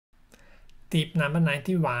Tip number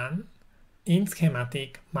 91. In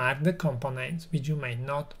schematic, mark the components which you may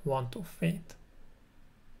not want to fit.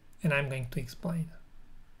 And I'm going to explain.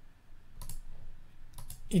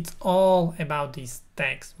 It's all about this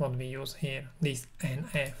text, what we use here, this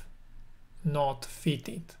NF, not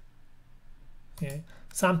fitted. Okay?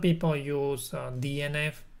 Some people use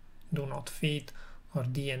DNF, do not fit, or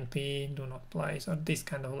DNP, do not place, or this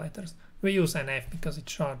kind of letters. We use NF because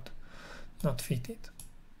it's short, not fitted.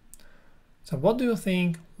 So what do you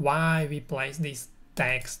think why we place this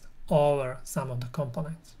text over some of the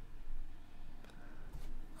components?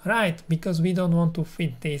 Right, because we don't want to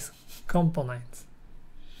fit these components.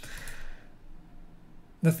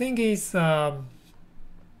 The thing is,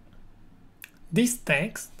 this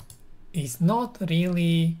text is not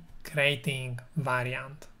really creating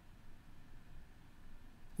variant.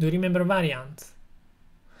 Do you remember variant?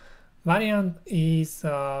 Variant is,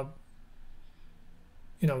 when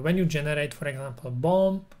you generate, for example, a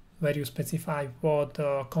BOM, where you specify what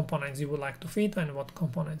components you would like to fit and what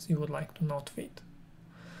components you would like to not fit.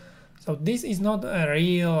 So this is not a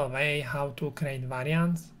real way how to create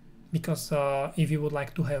variants, because if you would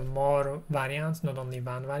like to have more variants, not only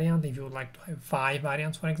one variant, if you would like to have 5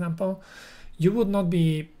 variants, for example, you would not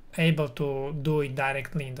be able to do it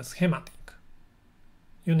directly in the schematic.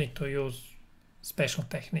 You need to use special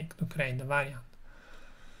technique to create the variant.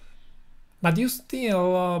 But you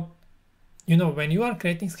still, when you are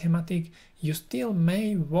creating schematic, you still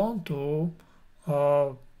may want to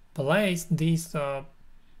place this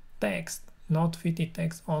text, not fitted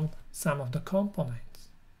text, on some of the components.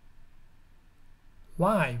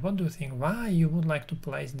 Why? What do you think? Why you would like to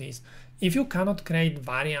place this? If you cannot create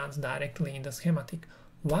variants directly in the schematic,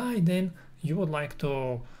 why then you would like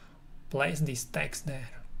to place this text there?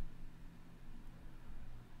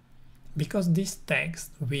 Because this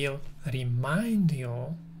text will remind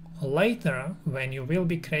you later, when you will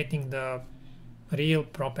be creating the real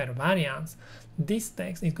proper variants, this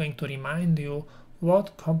text is going to remind you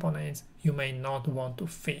what components you may not want to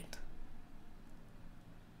fit.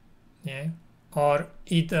 Yeah? Or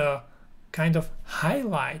it kind of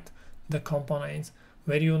highlight the components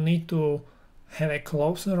where you need to have a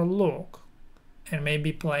closer look and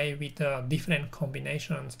maybe play with different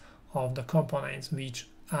combinations of the components which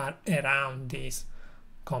are around this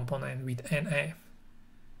component with NF.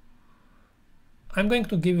 I'm going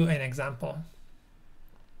to give you an example.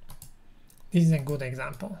 This is a good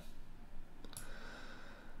example.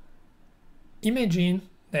 Imagine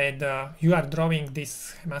that you are drawing this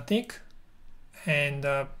schematic and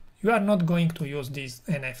you are not going to use this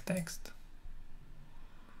NF text.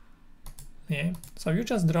 Yeah? So you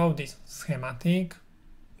just draw this schematic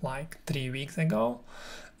like 3 weeks ago,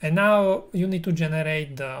 and now you need to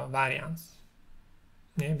generate the variants.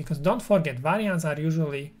 Yeah? Because don't forget, variants are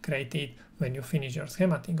usually created when you finish your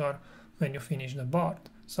schematic or when you finish the board.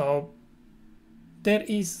 So there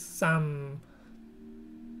is some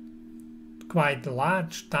quite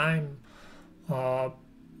large time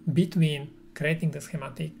between creating the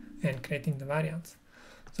schematic and creating the variants.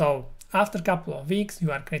 So after a couple of weeks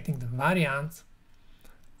you are creating the variants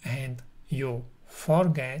and you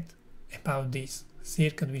forget about this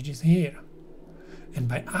circuit which is here, and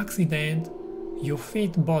by accident you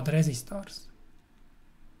fit both resistors.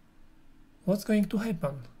 What's going to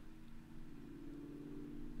happen?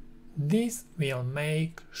 This will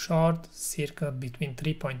make short circuit between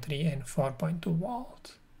 3.3 and 4.2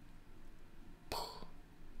 volts.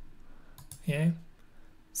 Yeah?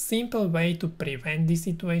 Simple way to prevent this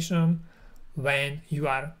situation: when you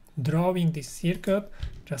are drawing this circuit,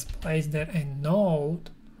 just place there a note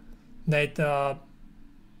that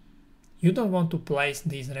you don't want to place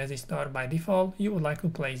this resistor by default, you would like to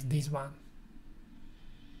place this one.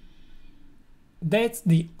 That's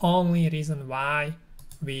the only reason why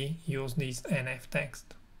we use this NF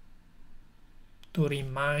text, to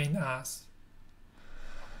remind us.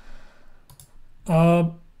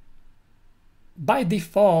 By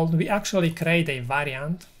default, we actually create a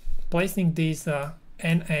variant, placing this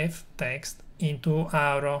NF text into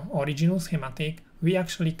our original schematic. We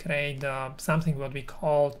actually create something what we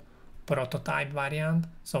call prototype variant.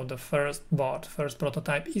 So the first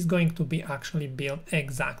prototype is going to be actually built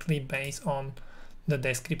exactly based on the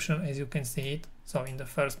description as you can see it. So in the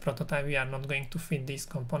first prototype we are not going to fit these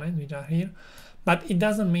components which are here, but it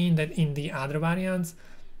doesn't mean that in the other variants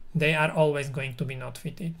they are always going to be not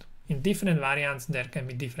fitted. In different variants there can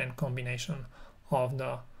be different combination of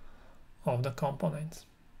the components.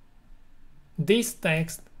 This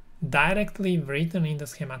text directly written in the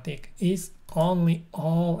schematic is only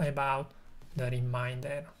all about the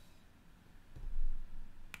reminder.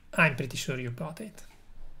 I'm pretty sure you got it.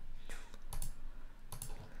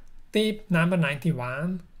 Tip number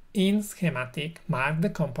 91. In schematic, mark the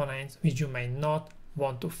components which you may not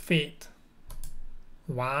want to fit.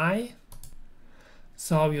 Why?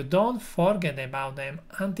 So you don't forget about them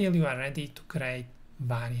until you are ready to create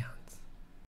variant.